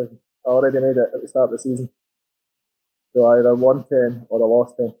that decision? I already made it at the start of the season. So I either won 10 or I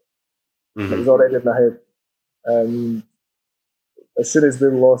lost 10. It was already in my head. As soon as we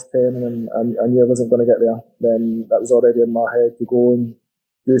lost 10 and I knew I wasn't going to get there, then that was already in my head to go and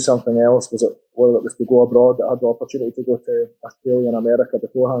do something else. Whether it was to go abroad, I had the opportunity to go to Australia and America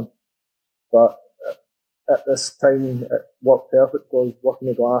beforehand. But at this time, it worked perfect because working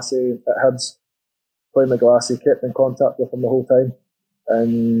with Glassy at Hibs, playing with Glassy, kept in contact with him the whole time.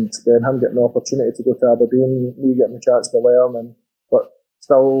 And then him getting the opportunity to go to Aberdeen, me getting the chance to learn. But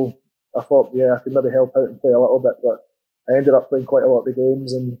still, I thought, I could maybe help out and play a little bit. But I ended up playing quite a lot of the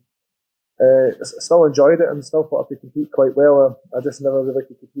games and still enjoyed it and still thought I could compete quite well. I just never really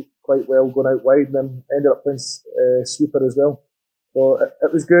could compete quite well going out wide, and then ended up playing sweeper as well. So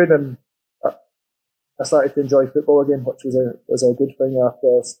it was good, and I started to enjoy football again, which was a good thing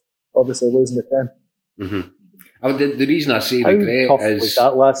after obviously losing the 10. Mm-hmm. The reason I say how regret tough is... was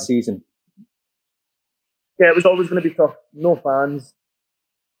that last season? Yeah, it was always going to be tough. No fans.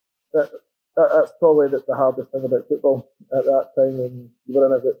 That's probably the hardest thing about football at that time. And you were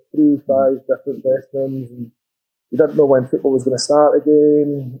in about 3-5 different dressing rooms, and you didn't know when football was going to start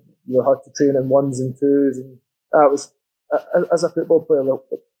again. You had to train in 1s and 2s, and that was, as a football player,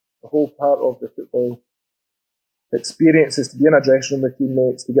 the whole part of the football experience is to be in a dressing room with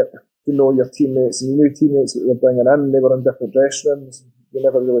teammates, to get to know your teammates, and you knew teammates that you were bringing in. They were in different dressing rooms. You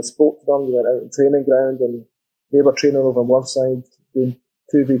never really spoke to them. You went out in training ground, and they were training over on one side, doing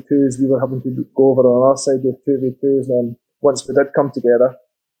 2v2s, we were having to go over on our side with 2v2s, and then once we did come together,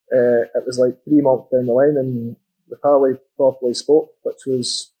 it was like 3 months down the line, and we hardly properly spoke, which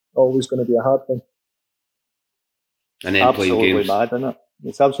was always going to be a hard thing. And then absolutely playing games. Mad, isn't it?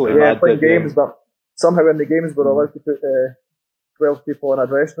 It's absolutely mad. Playing games, but somehow in the games we're allowed to put 12 people in a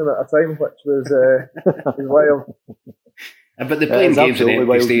dressing room at a time, which was wild. But they're playing games in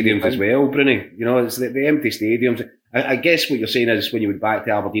empty stadiums as well, Bruni. You know, it's the empty stadiums. I guess what you're saying is when you went back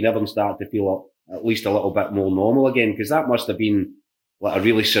to Aberdeen, everything started to feel at least a little bit more normal again, because that must have been like a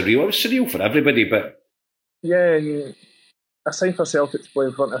really surreal. It was surreal for everybody, but... Yeah, and I signed for Celtic to play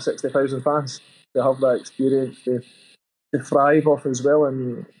in front of 60,000 fans, to have that experience, to thrive off as well,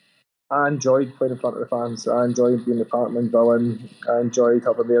 and I enjoyed playing in front of the fans. I enjoyed being the partner in villain. I enjoyed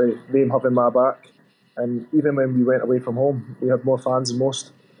having them having my back. And even when we went away from home, we had more fans than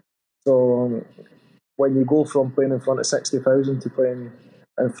most. So when you go from playing in front of 60,000 to playing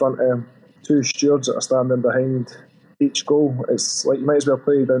in front of 2 stewards that are standing behind each goal, it's like you might as well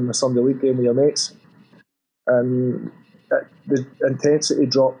play down the Sunday League game with your mates. And the intensity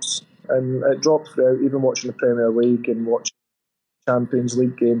drops, and it dropped throughout, even watching the Premier League and watching Champions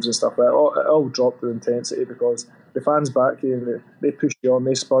League games and stuff like that. It all dropped the intensity because the fans back you, they push you on,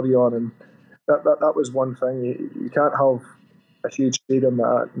 they spur you on, and that was one thing. You can't have a huge stadium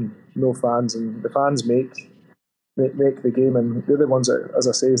and no fans, and the fans make the game, and they're the ones that, as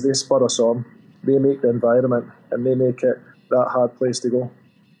I say, they spur us on. They make the environment, and they make it that hard place to go.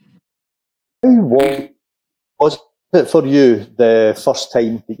 How was it for you the first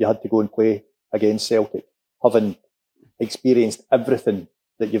time that you had to go and play against Celtic, having experienced everything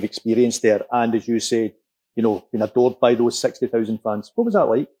that you've experienced there, and as you said, being adored by those 60,000 fans. What was that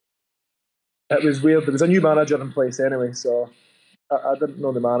like? It was weird. There was a new manager in place anyway, so I didn't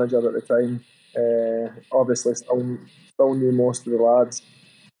know the manager at the time. Obviously, still knew most of the lads,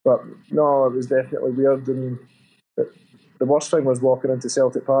 but no, it was definitely weird. And the worst thing was walking into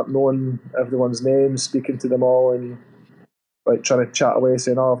Celtic Park, knowing everyone's names, speaking to them all, and like trying to chat away,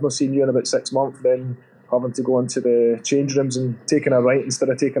 saying, "Oh, I've not seen you in about 6 months." Then having to go into the change rooms and taking a right instead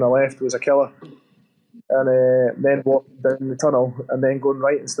of taking a left was a killer. And then walking down the tunnel and then going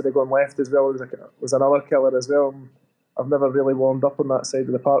right instead of going left as well was another killer as well. I've never really warmed up on that side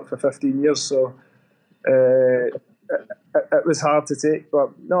of the park for 15 years, so it was hard to take.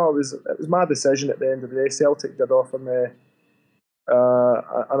 But no, it was my decision at the end of the day. Celtic did offer me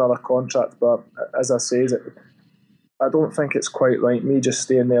another contract, but as I say, I don't think it's quite right me just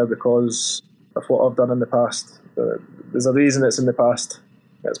staying there because of what I've done in the past. There's a reason it's in the past.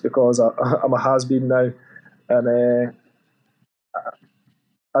 It's because I'm a has-been now, and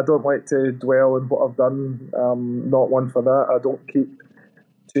I don't like to dwell on what I've done. Not one for that. I don't keep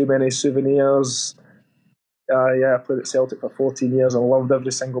too many souvenirs. I played at Celtic for 14 years and loved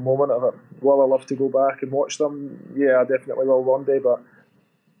every single moment of it. Will I love to go back and watch them? Yeah, I definitely will one day, but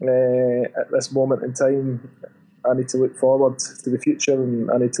at this moment in time, I need to look forward to the future, and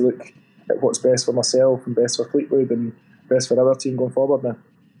I need to look at what's best for myself and best for Fleetwood and best for our team going forward now.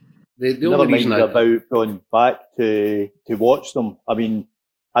 The Never only mind reason about going back to watch them. I mean,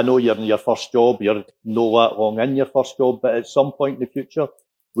 I know you're in your first job, you're no that long in your first job, but at some point in the future,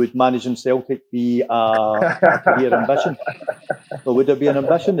 would managing Celtic be a career ambition? Or would there be an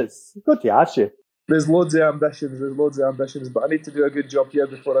ambition? It's good to ask you. There's loads of ambitions, but I need to do a good job here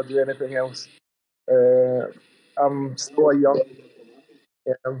before I do anything else. I'm still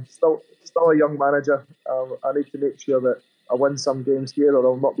I'm still a young manager. I need to make sure that I win some games here, or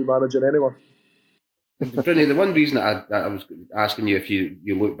I'll not be managing anyone. Brynny, the one reason that I was asking you if you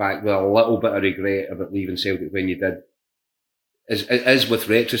look back with a little bit of regret about leaving Celtic when you did is with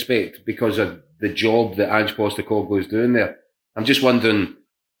retrospect because of the job that Ange Postecoglou is doing there. I'm just wondering.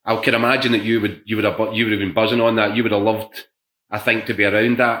 I can imagine that you would have been buzzing on that. You would have loved, I think, to be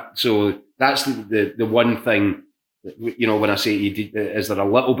around that. So that's the one thing. When I say is there a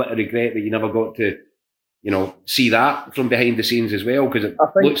little bit of regret that you never got to, see that from behind the scenes as well? Because it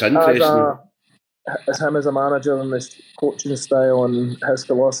looks interesting. As him as a manager and his coaching style and his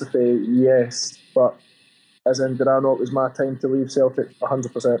philosophy, yes. But as in, did I know it was my time to leave Celtic?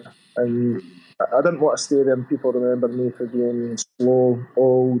 100%. And I didn't want to stay there and people remember me for being slow,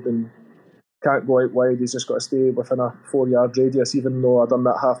 old, and can't go out wide. He's just got to stay within a 4-yard radius, even though I'd done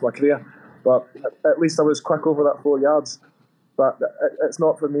that half my career. But at least I was quick over that 4 yards. But it's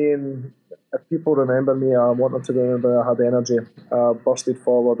not for me. And if people remember me, I want them to remember I had energy. I busted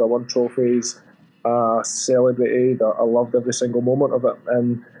forward. I won trophies. I celebrated. I loved every single moment of it.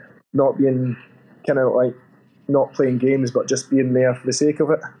 And not being kind of like not playing games, but just being there for the sake of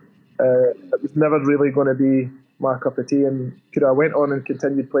it. It was never really going to be my cup of tea. And could I went on and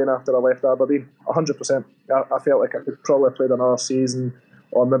continued playing after I left Aberdeen? 100%. I felt like I could probably have played another season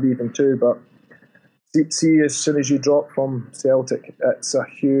or maybe even 2. But see, as soon as you drop from Celtic, it's a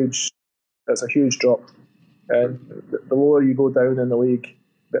huge drop. And the lower you go down in the league,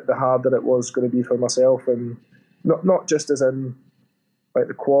 the harder it was going to be for myself. And not just as in like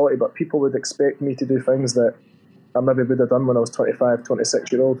the quality, but people would expect me to do things that I maybe would have done when I was 25,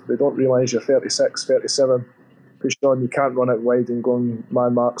 26 year old. They don't realise you're 36, 37, pushed on. You can't run out wide and go and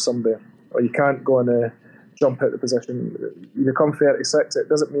man mark somebody, or you can't go and jump out the position. You become 36, it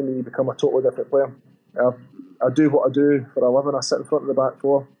doesn't mean that you become a totally different player. I do what I do for a living. I sit in front of the back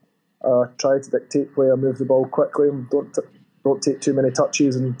four. I try to dictate play. I move the ball quickly and don't take too many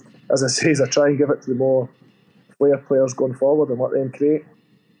touches. And as I say, I try and give it to the more flair players going forward and let them create.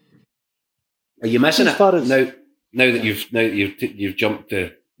 Are you missing it now that you've jumped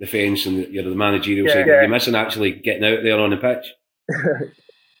the fence and you're the managerial side? Are you missing actually getting out there on the pitch?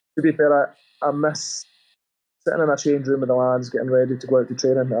 To be fair, I miss sitting in a change room with the lads, getting ready to go out to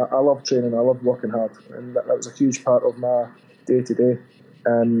training. I love training. I love working hard, and that was a huge part of my day to day.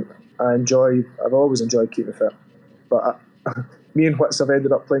 And I've always enjoyed keeping fit. But me and Wits have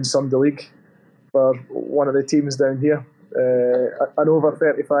ended up playing Sunday League for one of the teams down here. An over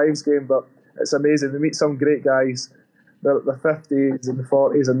 35s game, but it's amazing. We meet some great guys. They're the 50s and the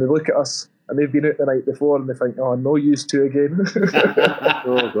 40s, and they look at us and they've been out the night before and they think, "Oh, no use to again."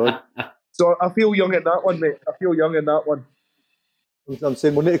 Oh God! So I feel young in that one, mate. I feel young in that one. I'm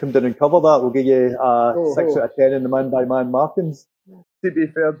saying we'll need to come down and cover that. We'll give you 6 out of 10 in the man-by-man markings. To be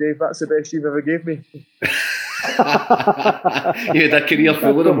fair, Dave, that's the best you've ever gave me. You had a career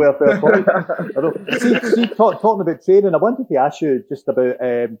full of them. Talking about training, I wanted to ask you just about,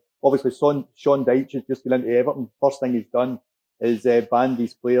 obviously Sean Dyche has just gone into Everton. First thing he's done is banned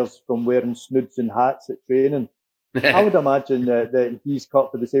these players from wearing snoods and hats at training. I would imagine that he's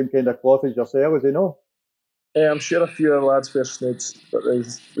cut for the same kind of cloth as yourself, is he not? I'm sure a few of the lads wear snoods, but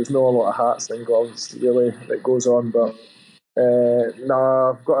there's not a lot of hats and gloves really that goes on. But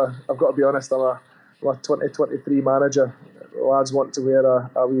no, I've got to be honest. I'm a 2023 manager. The lads want to wear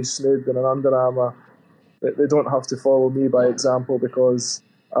a wee snood and an Under Armour. They don't have to follow me by example, because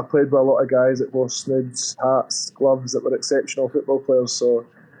I played with a lot of guys that wore snoods, hats, gloves that were exceptional football players. So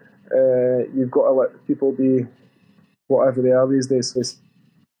you've got to let people be whatever they are these days.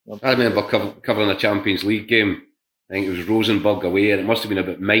 I remember covering a Champions League game. I think it was Rosenborg away, and it must have been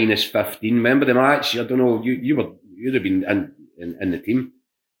about -15. Remember the match? I don't know. You'd have been in the team,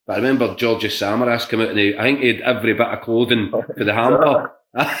 but I remember Georges Samaras came out, and I think he had every bit of clothing for the hamper.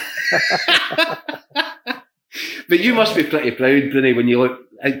 But you must be pretty proud, Bruni, when you look.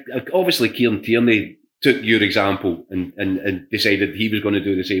 Obviously, Kieran Tierney took your example and decided he was going to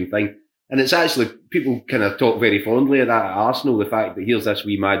do the same thing. And it's actually, people kind of talk very fondly of that at Arsenal, the fact that here's this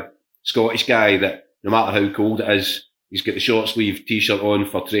wee mad Scottish guy that no matter how cold it is, he's got the short sleeve t-shirt on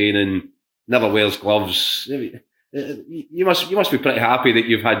for training, never wears gloves. You must be pretty happy that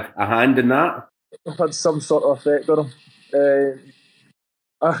you've had a hand in that. I've had some sort of effect on him.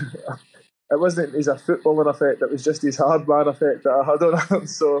 It wasn't his footballing effect; it was just his hard man effect that I had on him.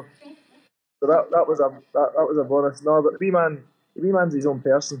 So that was a bonus. No, but the wee man's his own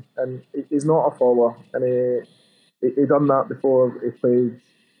person, and he's not a follower. And he done that before he played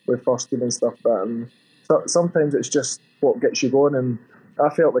with first team and stuff. But so, sometimes it's just what gets you going. And I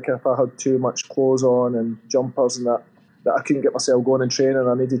felt like if I had too much clothes on and jumpers and that I couldn't get myself going in training.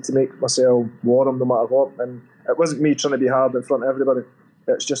 I needed to make myself warm no matter what. And it wasn't me trying to be hard in front of everybody.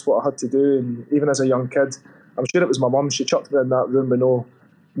 It's just what I had to do. And even as a young kid, I'm sure it was my mum. She chucked me in that room with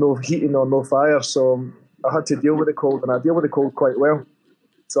no heating or no fire. So I had to deal with the cold, and I deal with the cold quite well.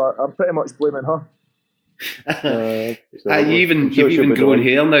 So I'm pretty much blaming her. You've even grown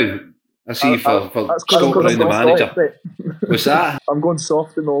hair now. I see for Scott Brown, the manager. What's that? I'm going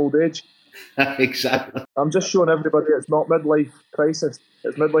soft in the old age. Exactly. I'm just showing everybody it's not midlife crisis.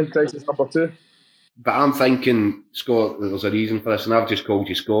 It's midlife crisis number 2. But I'm thinking, Scott, there's a reason for this, and I've just called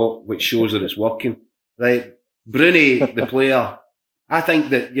you Scott, which shows that it's working. Right? Bruni, the player, I think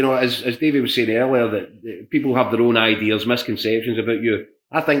that, as David was saying earlier, that people have their own ideas, misconceptions about you.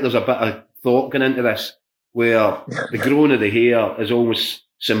 I think there's a bit of thought going into this, where the growing of the hair is almost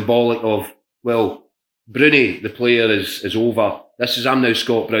symbolic of, well, Bruni, the player, is over. I'm now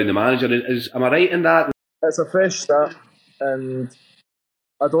Scott Brown, the manager. Am I right in that? It's a fresh start, and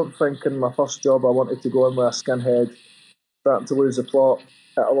I don't think in my first job I wanted to go in with a skinhead, starting to lose the plot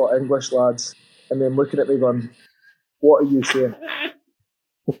at a lot of English lads, and then looking at me going, "What are you saying?"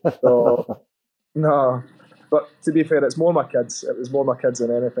 So, no. But to be fair, it's more my kids. It was more my kids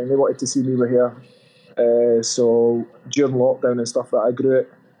than anything. They wanted to see me with hair. So during lockdown and stuff, that I grew it,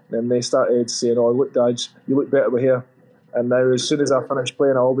 and they started saying, "Oh, look, Dad, you look better with hair." And now, as soon as I finish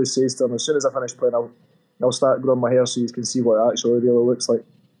playing, I always say to them, as soon as I finish playing, I'll start growing my hair so you can see what it actually really looks like.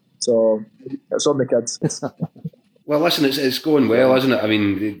 So it's on the kids. Well, listen, it's going well, isn't it? I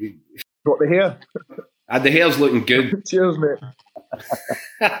mean, got the hair. The hair's looking good. Cheers, mate.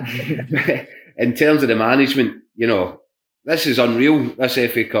 In terms of the management, this is unreal, this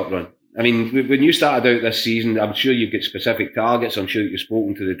FA Cup run. I mean, when you started out this season, I'm sure you've got specific targets. I'm sure you've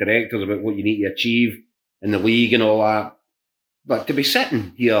spoken to the directors about what you need to achieve in the league and all that. But to be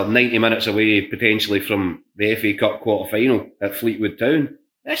sitting here 90 minutes away, potentially from the FA Cup quarter-final at Fleetwood Town,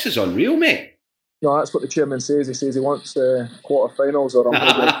 this is unreal, mate. No, that's what the chairman says. He says he wants quarter-finals or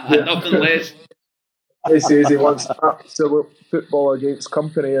nothing less. He says he wants absolute football against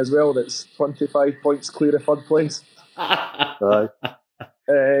company as well. That's 25 points clear of third place.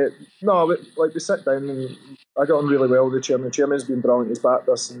 No, but we sit down and I got on really well with the chairman. The chairman's been brilliant. He's backed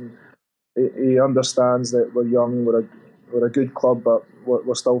us, and he understands that we're young. We're a good club, but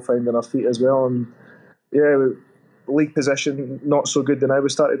we're still finding our feet as well. And yeah, league position not so good now. We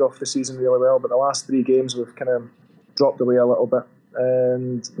started off the season really well, but the last 3 games we've kind of dropped away a little bit.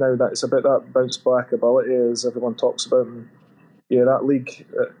 And now that it's about that bounce back ability, as everyone talks about. And yeah, that league,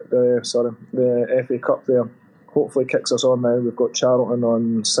 the FA Cup there, hopefully kicks us on now. We've got Charlton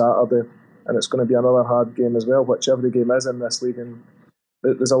on Saturday, and it's going to be another hard game as well, which every game is in this league. And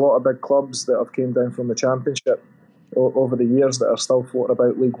there's a lot of big clubs that have came down from the Championship over the years that are still floating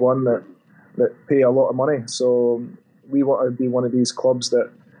about League One that pay a lot of money. So we want to be one of these clubs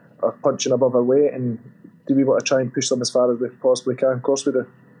that are punching above our weight and we want to try and push them as far as we possibly can. Of course we do.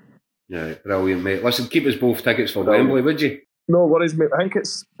 Yeah, brilliant, mate. Listen, keep us both tickets for Wembley, would you? No worries, mate. I think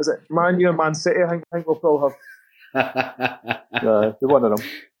is it Man U and Man City? I think we'll probably have. Yeah, one of them.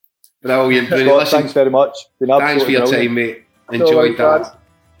 Brilliant. Scott, thanks very much. Thanks for your time, mate. Enjoyed that.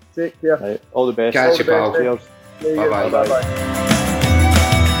 Take care. Right, all the best. Catch you, pal. Cheers. Bye bye.